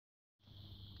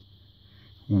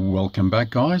Welcome back,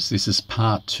 guys. This is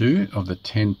part 2 of the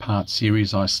 10-part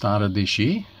series I started this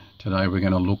year. Today we're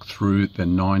going to look through the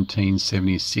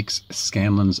 1976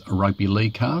 Scanlens Rugby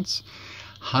League cards.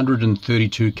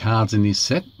 132 cards in this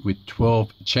set with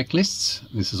 12 checklists.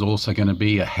 This is also going to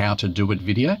be a how to do it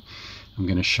video. I'm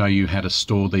going to show you how to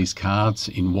store these cards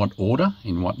in what order,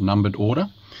 in what numbered order.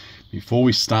 Before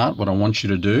we start, what I want you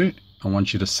to do, I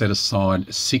want you to set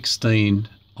aside 16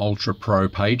 Ultra Pro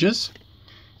pages.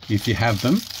 If you have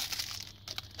them,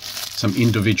 some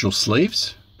individual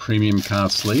sleeves, premium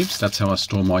card sleeves. That's how I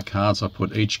store my cards. I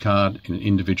put each card in an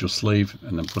individual sleeve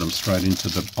and then put them straight into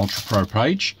the Ultra Pro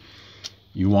page.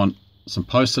 You want some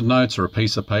post-it notes or a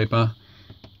piece of paper,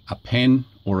 a pen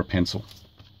or a pencil.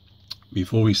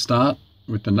 Before we start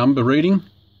with the number reading,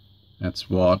 that's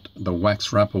what the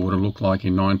wax wrapper would have looked like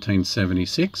in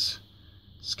 1976.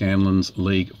 Scanlens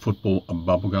League Football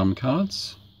bubblegum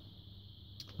cards.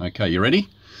 Okay, you ready?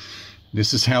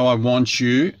 This is how I want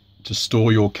you to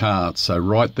store your cards. So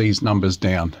write these numbers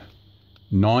down.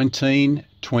 19,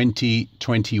 20,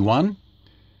 21,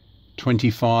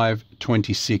 25,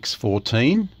 26,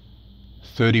 14,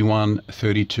 31,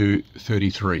 32,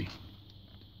 33.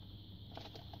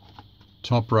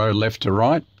 Top row left to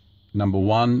right, number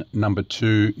 1, number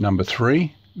 2, number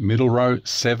 3. Middle row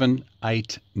 7,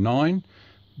 8, 9.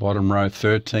 Bottom row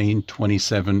 13,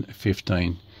 27,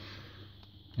 15.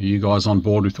 Are you guys on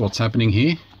board with what's happening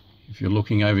here? If you're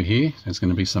looking over here, there's going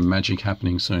to be some magic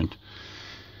happening soon.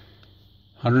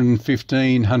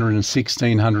 115,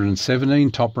 116, 117,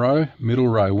 top row. Middle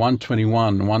row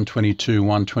 121, 122,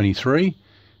 123.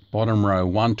 Bottom row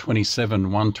 127,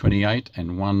 128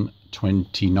 and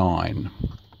 129.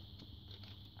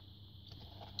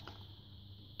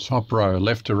 Top row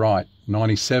left to right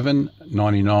 97,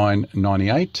 99,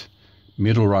 98.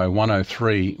 Middle row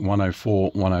 103,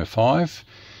 104, 105.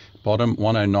 Bottom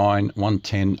 109,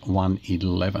 110,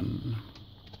 111.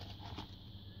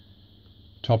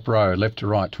 Top row left to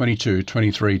right 22,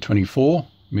 23, 24.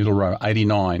 Middle row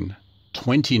 89,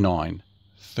 29,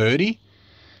 30.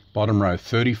 Bottom row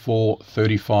 34,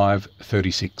 35,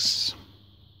 36.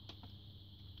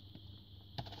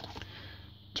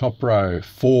 Top row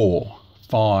 4,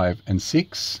 5 and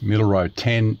 6. Middle row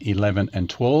 10, 11 and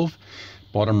 12.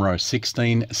 Bottom row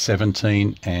 16,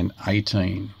 17 and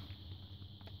 18.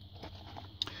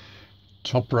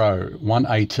 Top row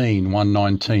 118,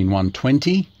 119,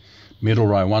 120. Middle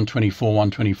row 124,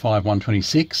 125,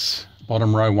 126.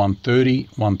 Bottom row 130,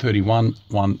 131,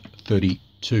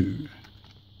 132.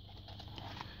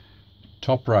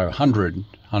 Top row 100,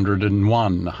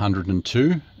 101,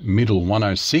 102. Middle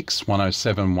 106,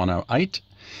 107, 108.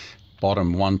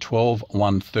 Bottom 112,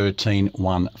 113,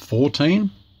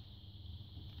 114.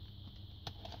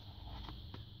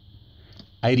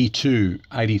 82,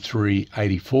 83,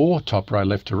 84, top row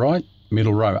left to right.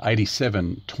 Middle row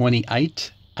 87,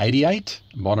 28, 88.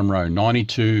 Bottom row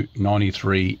 92,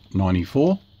 93,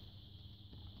 94.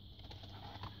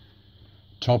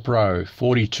 Top row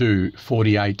 42,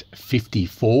 48,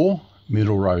 54.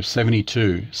 Middle row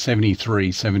 72,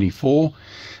 73, 74.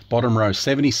 Bottom row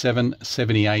 77,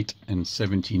 78 and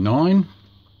 79.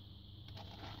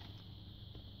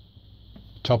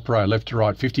 Top row left to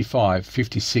right 55,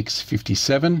 56,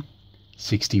 57,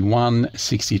 61,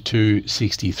 62,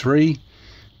 63.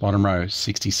 Bottom row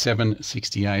 67,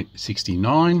 68,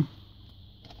 69.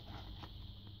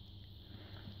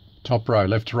 Top row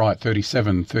left to right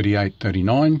 37, 38,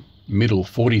 39. Middle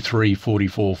 43,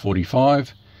 44,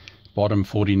 45. Bottom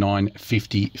 49,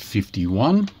 50,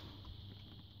 51.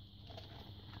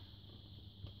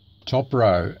 Top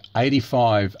row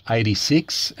 85,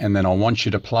 86, and then I want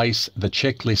you to place the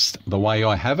checklist the way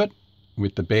I have it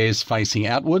with the bears facing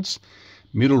outwards.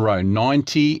 Middle row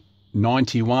 90,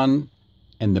 91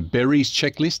 and the berries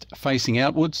checklist facing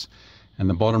outwards, and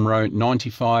the bottom row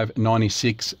 95,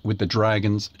 96 with the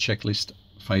dragons checklist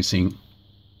facing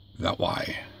that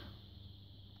way.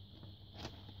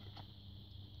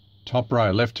 Top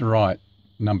row left to right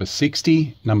number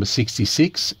 60, number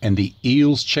 66, and the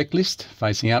Eels checklist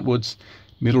facing outwards.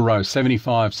 Middle row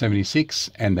 75, 76,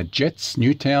 and the Jets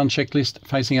Newtown checklist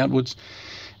facing outwards.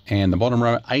 And the bottom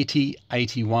row 80,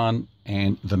 81,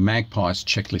 and the Magpies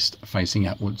checklist facing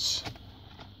outwards.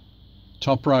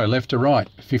 Top row left to right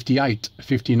 58,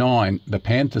 59, the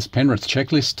Panthers Penrith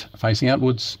checklist facing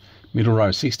outwards. Middle row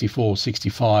 64,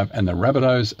 65, and the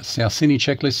Rabbitohs South Sydney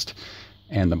checklist.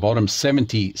 And the bottom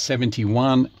 70,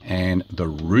 71, and the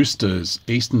Roosters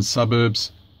Eastern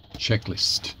Suburbs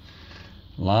checklist.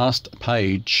 Last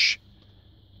page,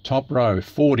 top row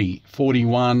 40,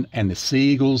 41, and the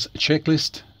Seagulls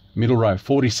checklist. Middle row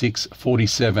 46,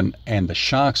 47, and the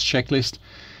Sharks checklist.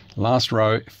 Last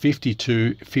row,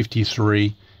 52,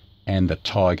 53, and the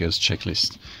Tigers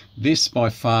checklist. This by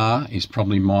far is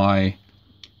probably my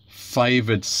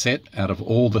favoured set out of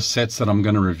all the sets that I'm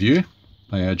going to review.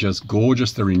 They are just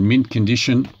gorgeous. They're in mint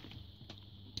condition.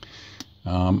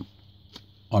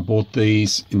 I bought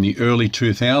these in the early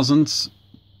 2000s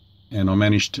and I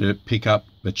managed to pick up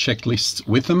the checklists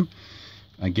with them.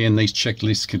 Again, these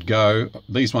checklists could go,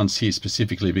 these ones here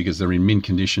specifically because they're in mint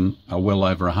condition, are well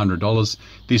over $100.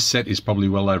 This set is probably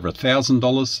well over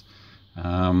 $1,000.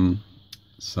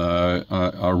 So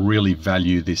I really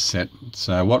value this set.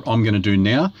 So what I'm going to do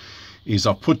now is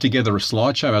I've put together a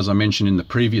slideshow, as I mentioned in the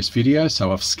previous video.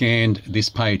 So I've scanned this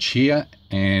page here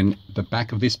and the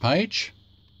back of this page,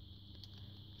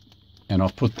 and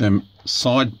I've put them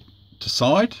side to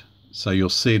side. So you'll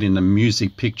see it in the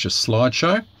music picture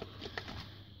slideshow.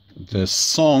 The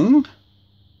song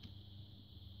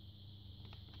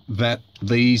that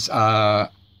these are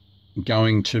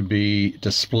going to be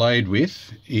displayed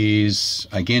with is,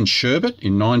 again, Sherbet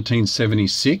in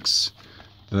 1976.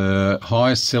 The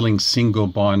highest selling single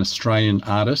by an Australian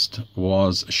artist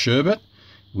was Sherbet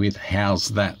with How's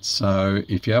That. So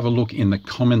if you have a look in the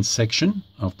comments section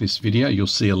of this video, you'll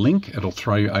see a link. It'll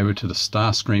throw you over to the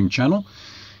Starscream channel,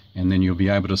 and then you'll be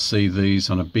able to see these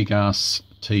on a big ass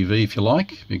TV if you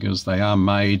like, because they are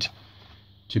made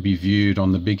to be viewed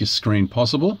on the biggest screen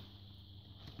possible.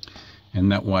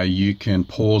 And that way you can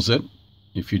pause it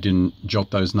if you didn't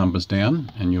jot those numbers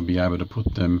down, and you'll be able to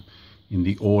put them in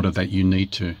the order that you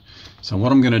need to. So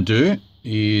what I'm going to do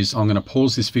is I'm going to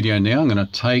pause this video now. I'm going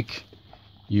to take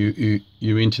you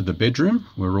into the bedroom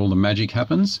where all the magic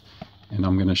happens, and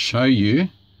I'm going to show you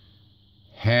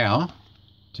how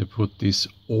to put this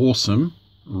awesome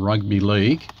rugby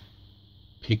league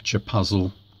picture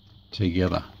puzzle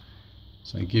together.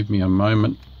 So give me a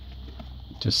moment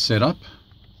to set up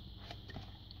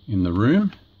in the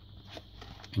room,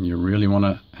 and you really want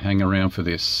to hang around for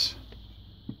this.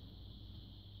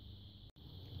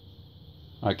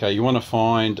 Okay, you want to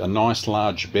find a nice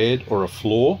large bed or a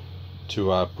floor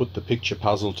to put the picture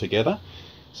puzzle together.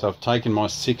 So I've taken my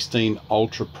 16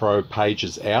 Ultra Pro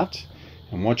pages out,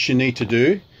 and what you need to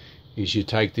do is you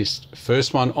take this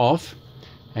first one off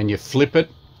and you flip it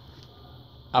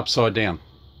upside down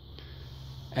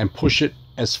and push it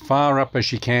as far up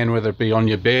as you can, whether it be on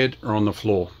your bed or on the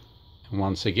floor. And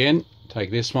once again, take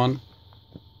this one,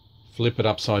 flip it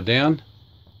upside down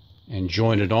and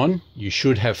join it on. You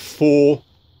should have 4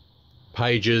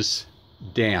 pages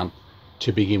down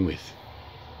to begin with.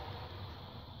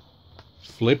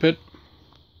 Flip it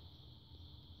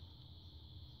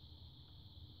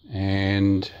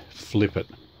and flip it.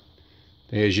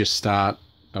 There's your start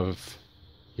of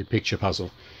your picture puzzle.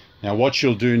 Now what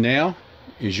you'll do now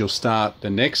is you'll start the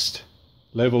next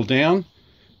level down,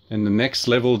 then the next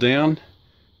level down,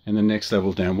 and the next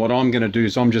level down. What I'm going to do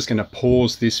is I'm just going to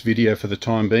pause this video for the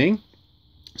time being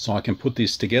so I can put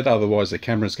this together, otherwise the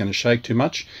camera is going to shake too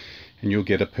much, and you'll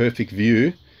get a perfect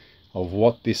view of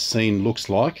what this scene looks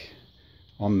like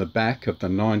on the back of the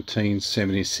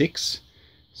 1976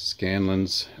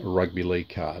 Scanlens Rugby League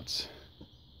cards.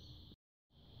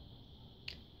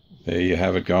 There you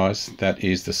have it, guys. That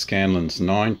is the Scanlens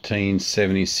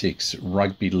 1976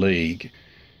 Rugby League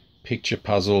picture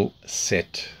puzzle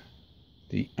set.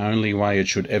 The only way it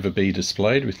should ever be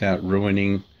displayed without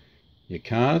ruining your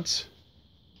cards.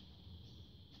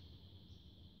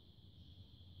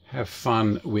 Have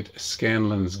fun with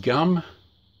Scanlens gum.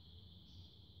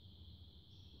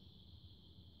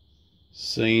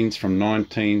 Scenes from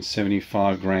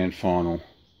 1975 Grand Final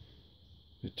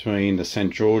between the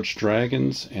St George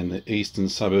Dragons and the Eastern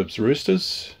Suburbs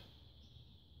Roosters.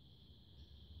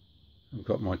 I've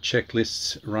got my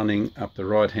checklists running up the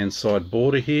right hand side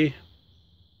border here.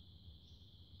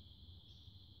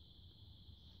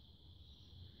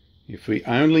 If we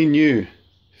only knew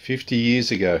 50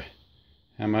 years ago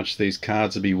how much these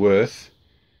cards would be worth,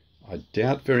 I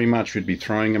doubt very much we'd be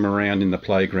throwing them around in the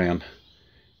playground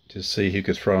to see who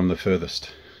could throw them the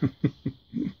furthest.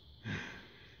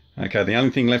 Okay, the only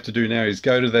thing left to do now is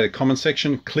go to the comment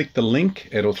section, click the link,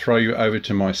 it'll throw you over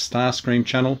to my Starscream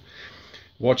channel.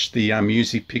 Watch the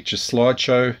music picture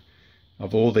slideshow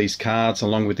of all these cards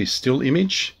along with this still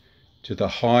image to the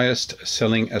highest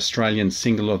selling Australian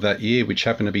single of that year, which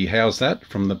happened to be How's That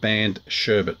from the band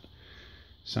Sherbet.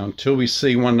 So until we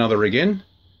see one another again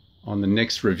on the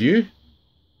next review,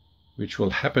 which will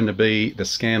happen to be the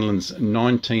Scanlens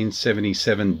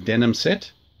 1977 denim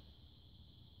set,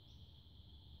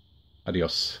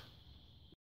 adios.